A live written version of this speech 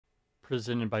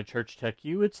Presented by Church Tech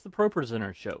U, it's the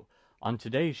ProPresenter show. On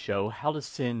today's show, how to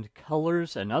send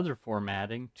colors and other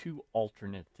formatting to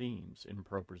alternate themes in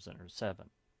ProPresenter 7.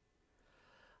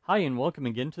 Hi, and welcome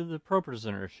again to the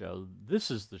ProPresenter show.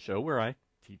 This is the show where I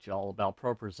teach you all about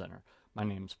ProPresenter. My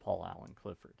name's Paul Allen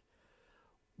Clifford.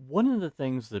 One of the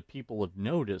things that people have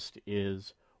noticed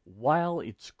is, while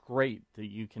it's great that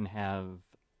you can have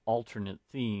alternate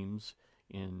themes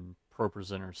in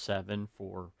ProPresenter 7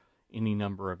 for any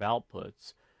number of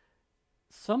outputs,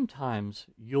 sometimes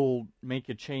you'll make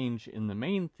a change in the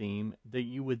main theme that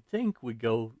you would think would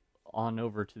go on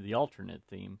over to the alternate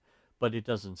theme, but it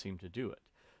doesn't seem to do it.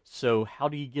 So how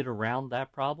do you get around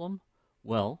that problem?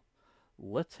 Well,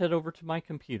 let's head over to my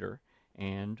computer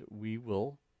and we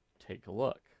will take a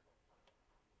look.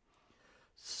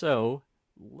 So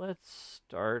let's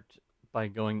start by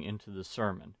going into the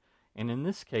sermon. And in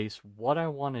this case, what I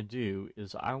want to do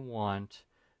is I want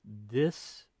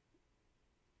this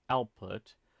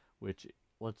output, which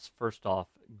let's first off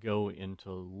go into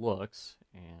looks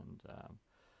and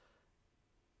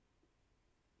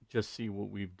just see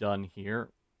what we've done here.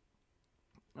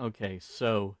 Okay,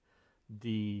 so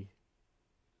I'm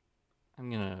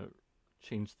going to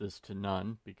change this to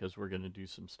none because we're going to do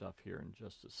some stuff here in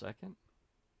just a second.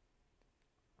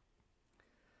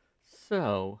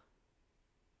 So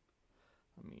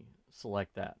let me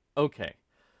select that. Okay,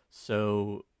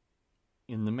 so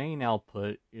in the main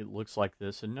output, it looks like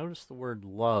this, and notice the word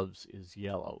loves is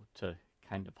yellow to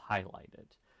kind of highlight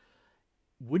it.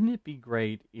 Wouldn't it be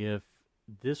great if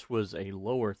this was a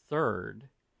lower third,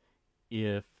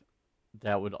 if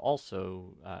that would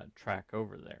also track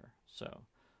over there? So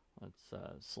let's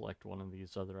select one of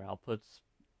these other outputs.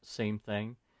 Same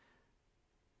thing,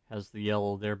 has the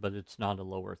yellow there, but it's not a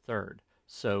lower third.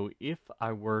 So if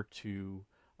I were to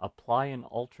apply an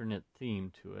alternate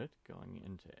theme to it, going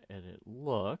into Edit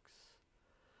Looks,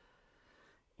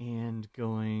 and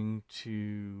going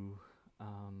to,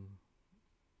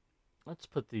 let's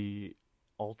put the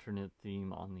alternate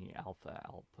theme on the alpha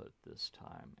output this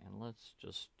time, and let's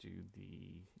just do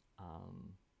the,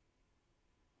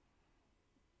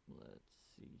 let's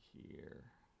see here,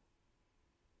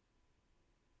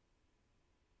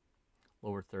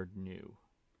 lower third new.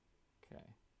 Okay.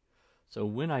 So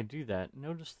when I do that,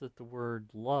 notice that the word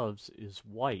loves is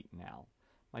white now.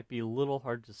 Might be a little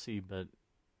hard to see, but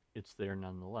it's there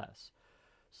nonetheless.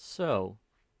 So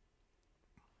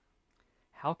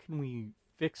how can we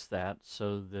fix that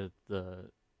so that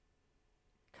the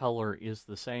color is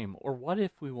the same? Or what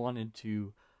if we wanted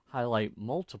to highlight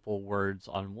multiple words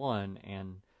on one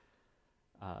and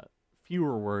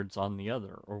fewer words on the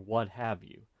other, or what have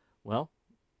you? Well,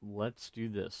 let's do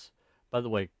this. By the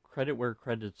way, credit where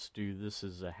credit's due, this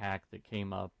is a hack that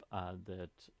came up that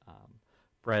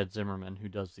Brad Zimmerman, who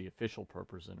does the official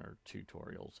ProPresenter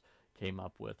tutorials, came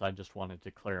up with. I just wanted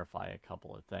to clarify a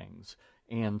couple of things.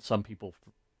 And some people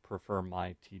prefer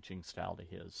my teaching style to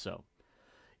his. So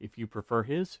if you prefer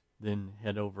his, then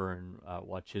head over and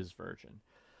watch his version.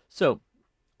 So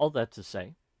all that to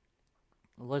say,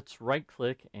 let's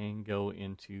right-click and go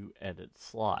into Edit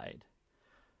Slide.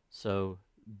 So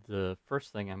the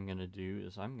first thing I'm going to do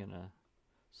is I'm going to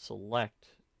select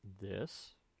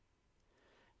this,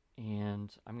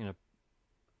 and I'm going to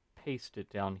paste it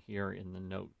down here in the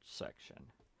notes section.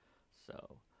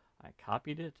 So I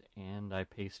copied it and I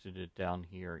pasted it down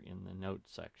here in the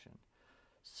notes section.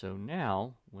 So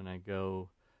now when I go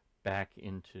back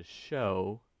into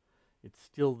show, it's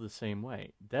still the same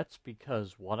way. That's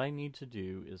because what I need to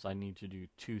do is I need to do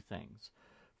two things.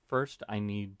 First, I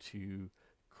need to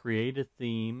create a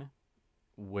theme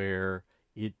where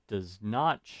it does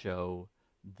not show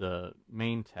the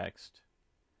main text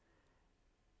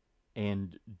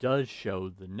and does show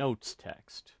the notes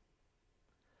text.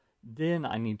 Then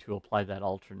I need to apply that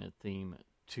alternate theme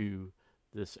to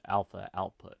this alpha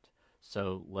output.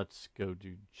 So let's go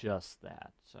do just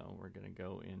that. So we're going to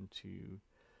go into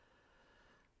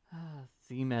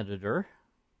Theme Editor,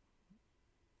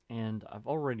 and I've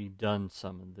already done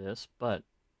some of this, but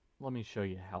let me show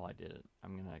you how I did it.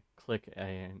 I'm going to click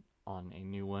on a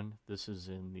new one. This is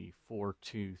in the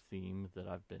 4.2 theme that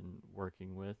I've been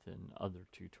working with in other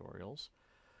tutorials.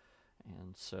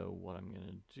 And so what I'm going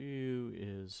to do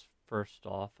is, first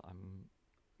off, I'm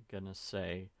going to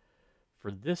say, for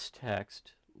this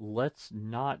text, let's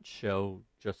not show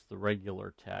just the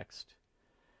regular text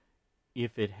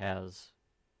if it has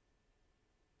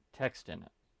text in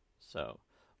it. So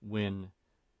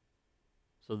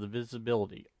the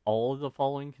visibility, all of the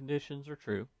following conditions are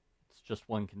true. It's just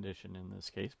one condition in this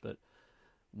case, but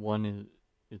one is,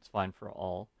 it's fine for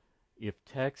all. If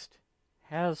text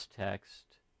has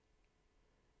text,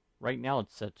 Right now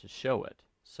it's set to show it.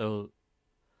 So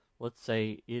let's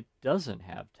say it doesn't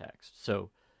have text.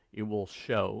 So it will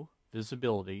show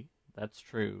visibility, that's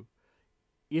true,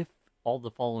 if all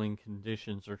the following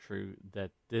conditions are true,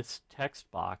 that this text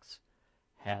box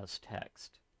has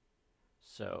text.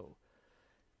 So,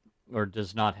 or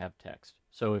does not have text.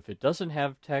 So if it doesn't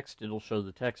have text, it'll show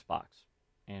the text box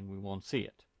and we won't see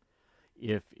it.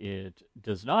 If it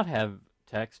does not have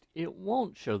text, it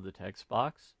won't show the text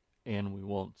box and we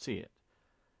won't see it.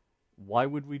 Why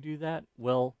would we do that?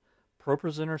 Well,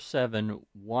 ProPresenter 7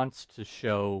 wants to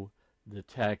show the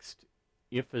text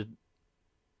if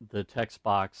the text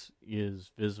box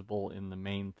is visible in the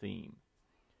main theme.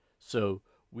 So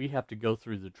we have to go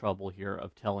through the trouble here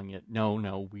of telling it,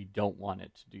 no, we don't want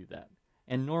it to do that.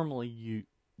 And normally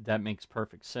that makes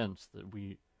perfect sense that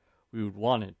we would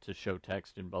want it to show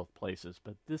text in both places,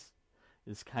 but this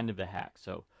is kind of a hack.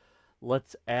 So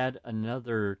let's add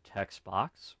another text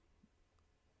box.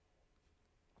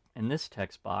 And this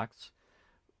text box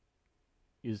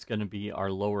is going to be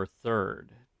our lower third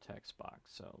text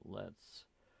box. So let's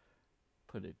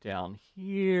put it down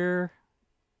here,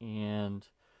 and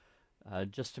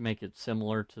just to make it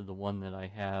similar to the one that I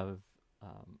have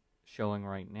showing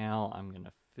right now, I'm going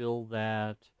to fill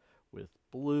that with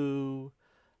blue.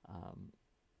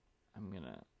 I'm going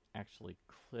to actually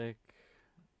click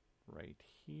right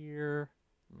here.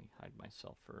 Let me hide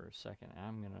myself for a second.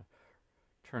 I'm going to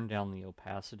turn down the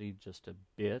opacity just a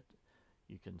bit.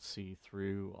 You can see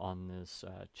through on this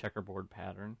checkerboard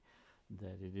pattern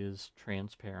that it is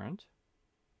transparent,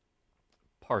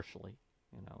 partially.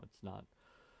 You know, it's not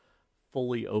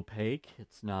fully opaque,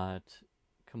 it's not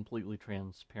completely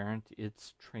transparent,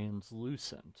 it's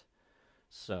translucent.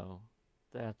 So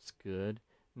that's good.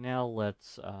 Now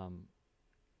let's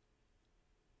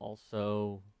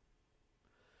also,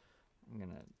 I'm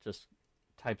going to just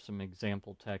type some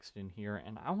example text in here,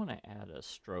 and I want to add a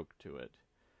stroke to it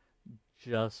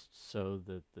just so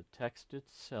that the text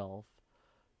itself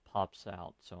pops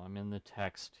out. So I'm in the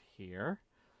text here,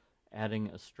 adding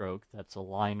a stroke that's a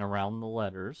line around the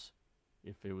letters.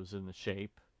 If it was in the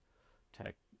shape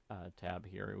tab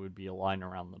here, it would be a line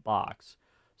around the box.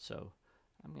 So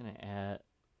I'm going to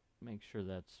make sure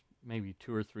that's maybe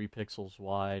 2 or 3 pixels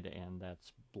wide, and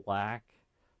that's black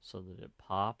so that it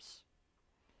pops.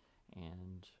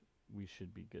 And we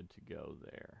should be good to go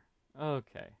there.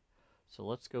 Okay, so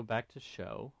let's go back to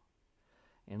show,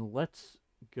 and let's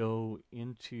go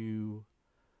into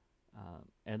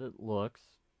edit looks,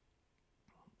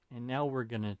 and now we're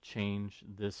going to change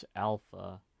this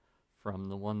alpha from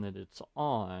the one that it's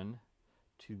on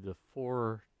to the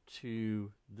 4:2.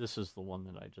 This is the one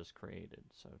that I just created,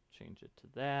 so change it to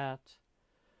that.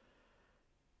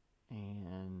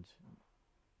 And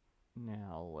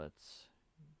now let's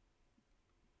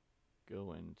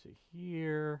go into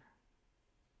here.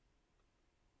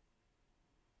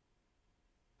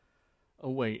 Oh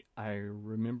wait, I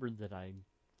remembered that I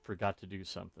forgot to do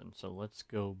something. So let's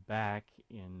go back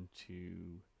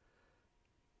into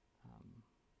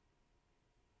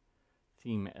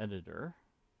theme editor.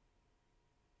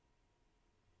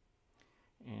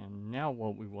 And now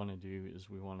what we want to do is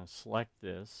we want to select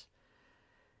this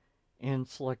and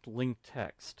select link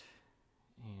text.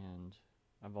 And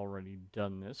I've already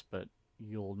done this, but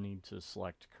you'll need to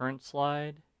select current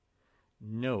slide,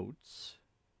 notes.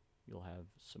 You'll have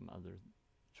some other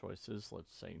choices.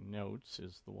 Let's say notes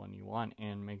is the one you want,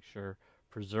 and make sure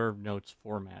preserve notes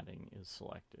formatting is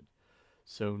selected.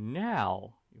 So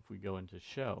now if we go into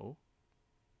show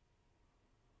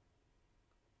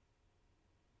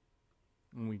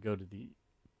and we go to the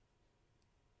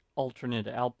alternate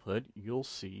output, you'll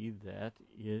see that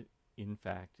it in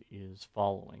fact is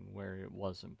following where it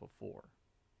wasn't before.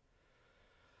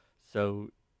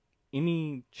 So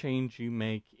any change you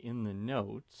make in the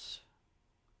notes,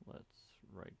 let's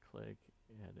right click,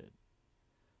 edit,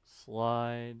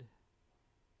 slide,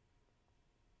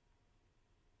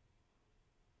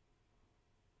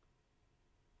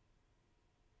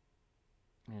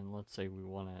 and let's say we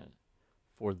want to,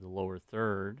 for the lower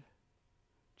third,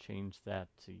 change that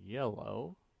to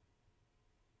yellow.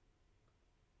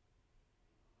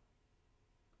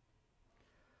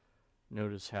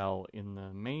 Notice how in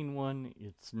the main one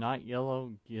it's not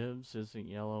yellow, gives isn't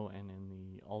yellow, and in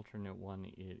the alternate one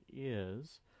it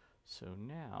is. So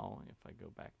now if I go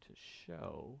back to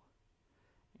show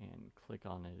and click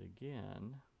on it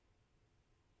again,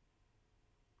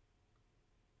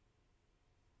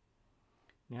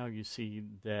 now you see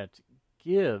that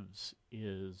gives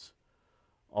is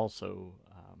also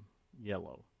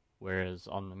yellow, whereas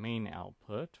on the main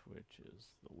output, which is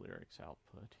the lyrics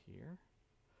output here,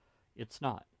 it's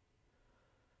not.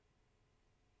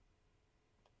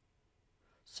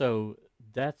 So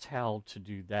that's how to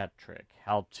do that trick,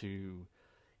 how to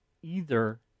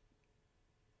either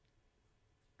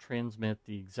transmit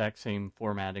the exact same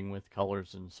formatting with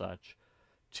colors and such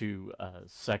to a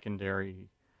secondary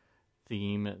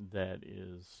theme that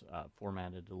is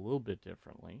formatted a little bit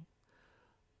differently,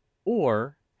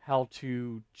 or how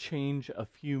to change a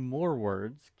few more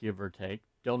words, give or take.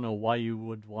 Don't know why you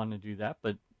would want to do that,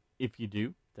 but if you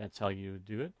do, that's how you would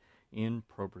do it in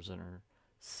ProPresenter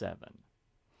 7.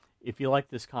 If you like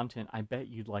this content, I bet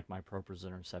you'd like my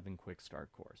ProPresenter 7 Quick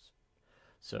Start course.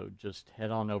 So just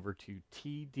head on over to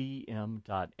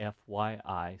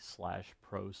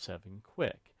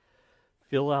tdm.fyi/pro7quick.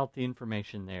 Fill out the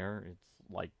information there. It's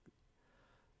like,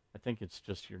 I think it's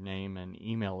just your name and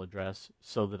email address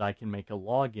so that I can make a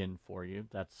login for you.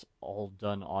 That's all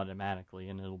done automatically,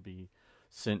 and it'll be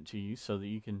sent to you so that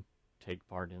you can take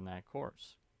part in that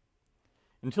course.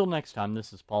 Until next time,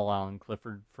 this is Paul Allen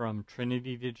Clifford from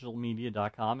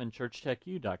TrinityDigitalMedia.com and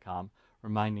ChurchTechU.com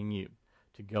reminding you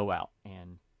to go out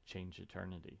and change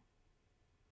eternity.